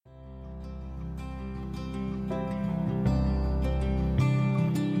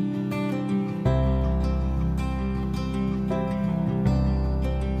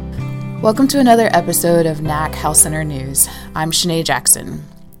Welcome to another episode of NAC Health Center News. I'm Shanae Jackson.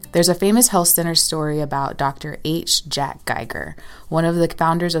 There's a famous health center story about Dr. H. Jack Geiger, one of the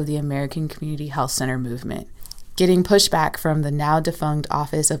founders of the American Community Health Center movement, getting pushback from the now-defunct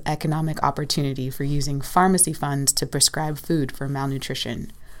Office of Economic Opportunity for using pharmacy funds to prescribe food for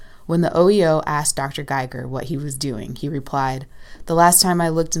malnutrition. When the OEO asked Dr. Geiger what he was doing, he replied, "The last time I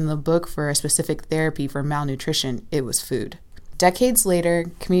looked in the book for a specific therapy for malnutrition, it was food." Decades later,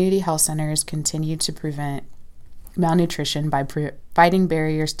 community health centers continue to prevent malnutrition by providing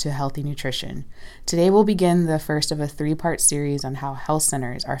barriers to healthy nutrition. Today we'll begin the first of a three-part series on how health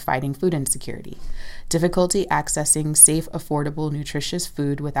centers are fighting food insecurity, difficulty accessing safe, affordable, nutritious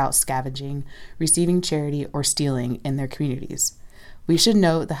food without scavenging, receiving charity, or stealing in their communities. We should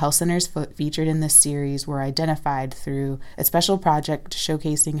note the health centers featured in this series were identified through a special project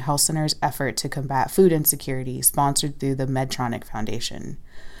showcasing health centers' effort to combat food insecurity sponsored through the Medtronic Foundation.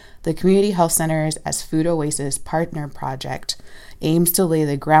 The Community Health Centers as Food Oasis Partner Project aims to lay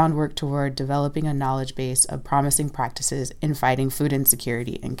the groundwork toward developing a knowledge base of promising practices in fighting food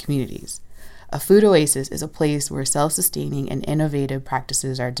insecurity in communities. A food oasis is a place where self-sustaining and innovative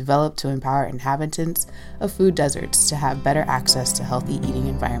practices are developed to empower inhabitants of food deserts to have better access to healthy eating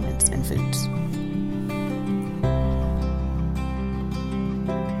environments and foods.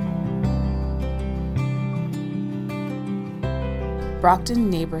 Brockton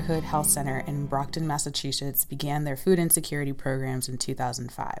Neighborhood Health Center in Brockton, Massachusetts began their food insecurity programs in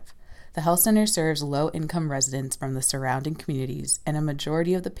 2005. The health center serves low-income residents from the surrounding communities, and a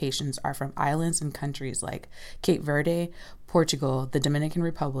majority of the patients are from islands and countries like Cape Verde, Portugal, the Dominican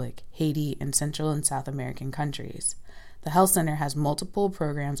Republic, Haiti, and Central and South American countries. The health center has multiple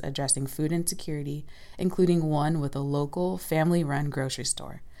programs addressing food insecurity, including one with a local, family-run grocery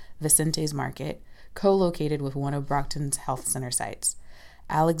store, Vicente's Market, co-located with one of Brockton's health center sites.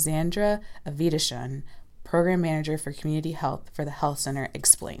 Alexandra Avedisian, Program Manager for Community Health for the Health Center,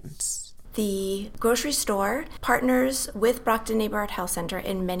 explains. The grocery store partners with Brockton Neighborhood Health Center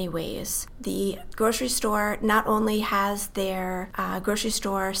in many ways. The grocery store not only has their grocery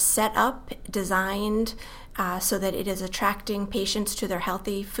store set up, designed, so that it is attracting patients to their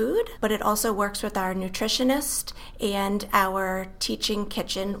healthy food, but it also works with our nutritionist and our teaching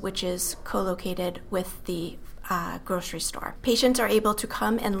kitchen, which is co-located with the grocery store. Patients are able to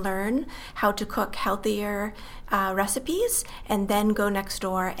come and learn how to cook healthier recipes and then go next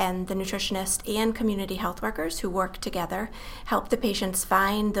door, and the nutritionist and community health workers who work together help the patients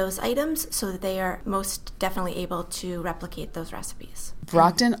find those items so that they are most definitely able to replicate those recipes.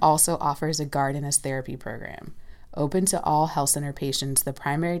 Brockton also offers a garden as therapy program. Open to all health center patients, the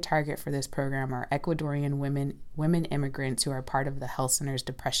primary target for this program are Ecuadorian women immigrants who are part of the health center's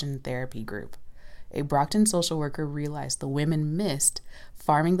depression therapy group. A Brockton social worker realized the women missed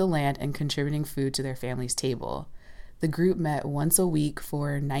farming the land and contributing food to their family's table. The group met once a week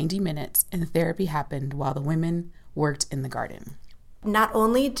for 90 minutes, and therapy happened while the women worked in the garden. Not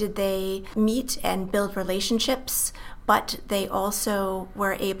only did they meet and build relationships, but they also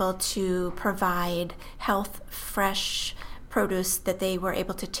were able to provide health, fresh produce that they were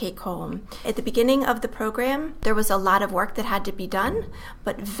able to take home. At the beginning of the program, there was a lot of work that had to be done,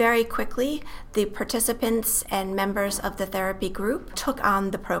 but very quickly, the participants and members of the therapy group took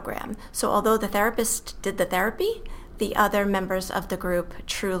on the program. So although the therapist did the therapy, the other members of the group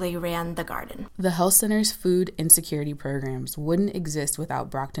truly ran the garden. The health center's food insecurity programs wouldn't exist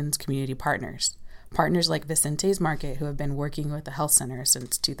without Brockton's community partners. Partners like Vicente's Market, who have been working with the health center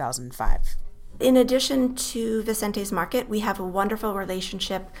since 2005. In addition to Vicente's Market, we have a wonderful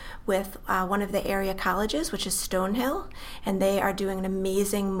relationship with one of the area colleges, which is Stonehill, and they are doing an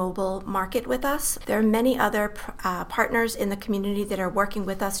amazing mobile market with us. There are many other partners in the community that are working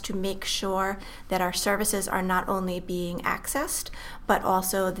with us to make sure that our services are not only being accessed, but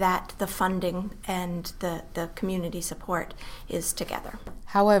also that the funding and the community support is together.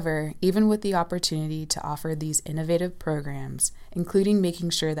 However, even with the opportunity to offer these innovative programs, including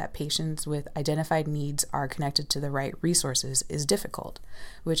making sure that patients with identified needs are connected to the right resources, is difficult,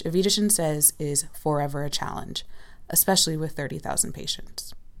 which Avedisian says is forever a challenge, especially with 30,000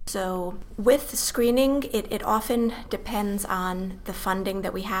 patients. So with screening, it often depends on the funding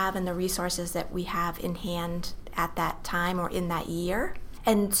that we have and the resources that we have in hand at that time or in that year.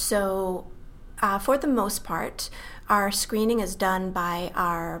 And so for the most part, our screening is done by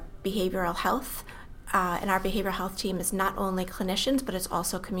our behavioral health, and our behavioral health team is not only clinicians, but it's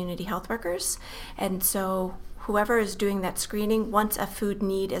also community health workers. And so whoever is doing that screening, once a food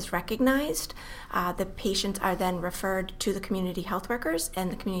need is recognized, the patients are then referred to the community health workers,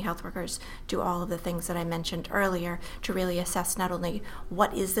 and the community health workers do all of the things that I mentioned earlier to really assess not only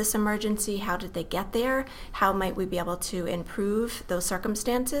what is this emergency, how did they get there, how might we be able to improve those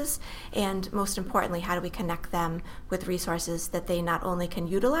circumstances, and most importantly, how do we connect them with resources that they not only can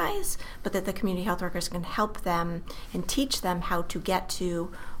utilize, but that the community health workers can help them and teach them how to get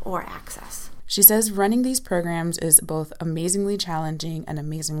to or access. She says running these programs is both amazingly challenging and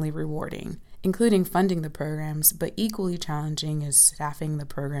amazingly rewarding, including funding the programs, but equally challenging is staffing the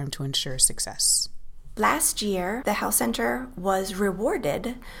program to ensure success. Last year, the health center was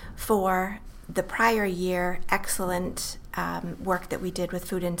rewarded for the prior year excellent work that we did with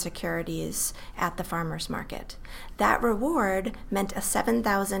food insecurities at the farmers market. That reward meant a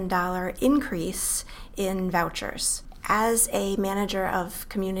 $7,000 increase in vouchers. As a manager of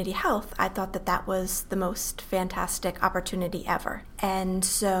community health, I thought that that was the most fantastic opportunity ever. And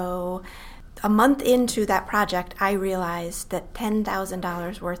so a month into that project, I realized that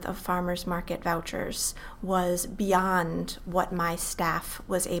 $10,000 worth of farmers market vouchers was beyond what my staff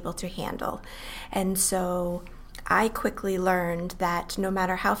was able to handle. And so I quickly learned that no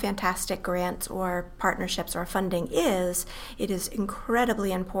matter how fantastic grants or partnerships or funding is, it is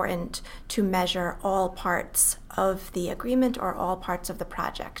incredibly important to measure all parts of the agreement or all parts of the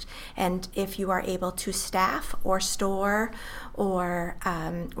project. And if you are able to staff or store or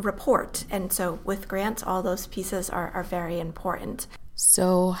report, and so with grants, all those pieces are very important.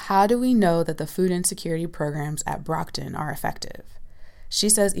 So how do we know that the food insecurity programs at Brockton are effective? She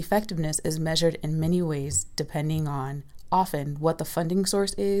says effectiveness is measured in many ways depending on often what the funding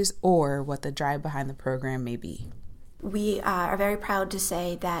source is or what the drive behind the program may be. We are very proud to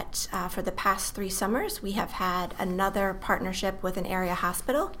say that for the past 3 summers, we have had another partnership with an area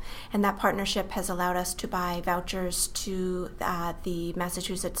hospital, and that partnership has allowed us to buy vouchers to the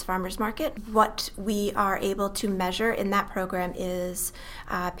Massachusetts Farmers Market. What we are able to measure in that program is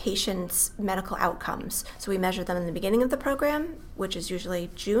patients' medical outcomes. So we measure them in the beginning of the program, which is usually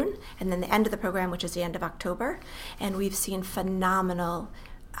June, and then the end of the program, which is the end of October, and we've seen phenomenal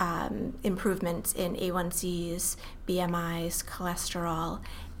improvements in A1Cs, BMIs, cholesterol,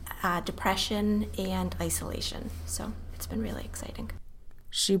 depression, and isolation. So it's been really exciting.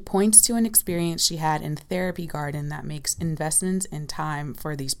 She points to an experience she had in Therapy Garden that makes investments in time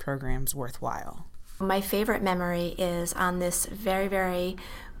for these programs worthwhile. My favorite memory is on this very, very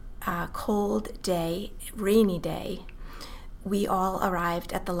cold day, rainy day. We all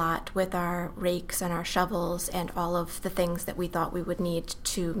arrived at the lot with our rakes and our shovels and all of the things that we thought we would need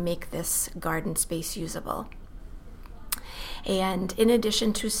to make this garden space usable. And in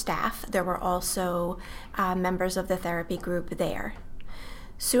addition to staff, there were also members of the therapy group there.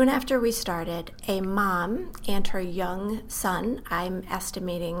 Soon after we started, a mom and her young son, I'm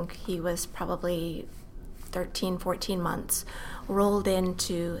estimating he was probably 13, 14 months, rolled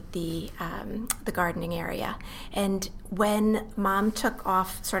into the gardening area. And when mom took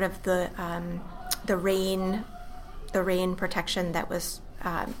off sort of the rain protection that was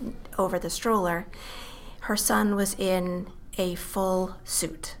over the stroller, her son was in a full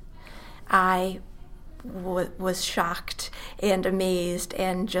suit. I was shocked and amazed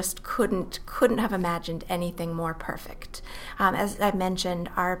and just couldn't have imagined anything more perfect. As I mentioned,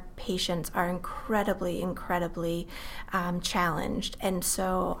 our patients are incredibly challenged, and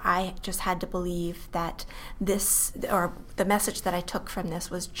so I just had to believe that the message that I took from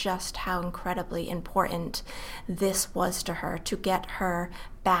this was just how incredibly important this was to her, to get her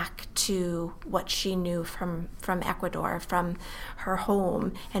back to what she knew from Ecuador, from her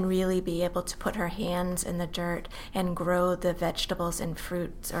home, and really be able to put her hands in the dirt and grow the vegetables and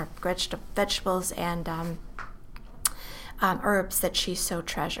fruits, or vegetables and herbs that she so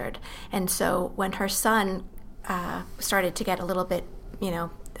treasured. And so when her son started to get a little bit,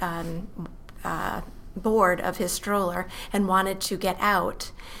 bored of his stroller and wanted to get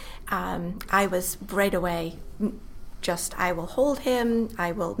out, I was right away I will hold him,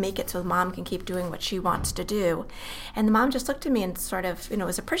 I will make it so mom can keep doing what she wants to do. And the mom just looked at me and sort of,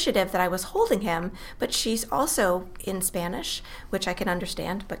 was appreciative that I was holding him, but she's also in Spanish, which I can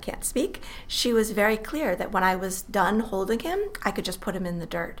understand but can't speak. She was very clear that when I was done holding him, I could just put him in the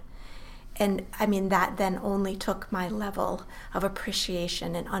dirt. And that then only took my level of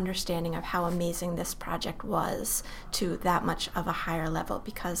appreciation and understanding of how amazing this project was to that much of a higher level,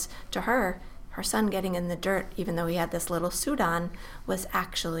 because to her son getting in the dirt, even though he had this little suit on, was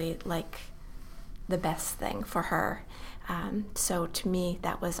actually like the best thing for her. So to me,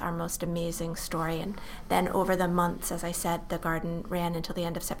 that was our most amazing story. And then over the months, as I said, the garden ran until the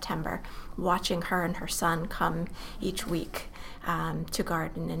end of September, watching her and her son come each week to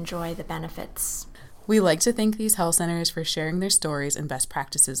garden and enjoy the benefits. We like to thank these health centers for sharing their stories and best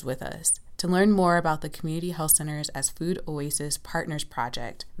practices with us. To learn more about the Community Health Centers as Food Oasis Partners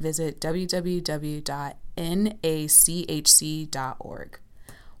Project, visit www.nachc.org.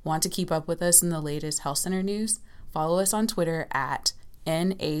 Want to keep up with us in the latest health center news? Follow us on Twitter at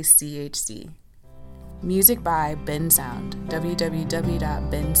NACHC. Music by Ben Sound,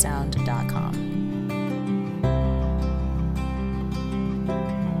 www.bensound.com.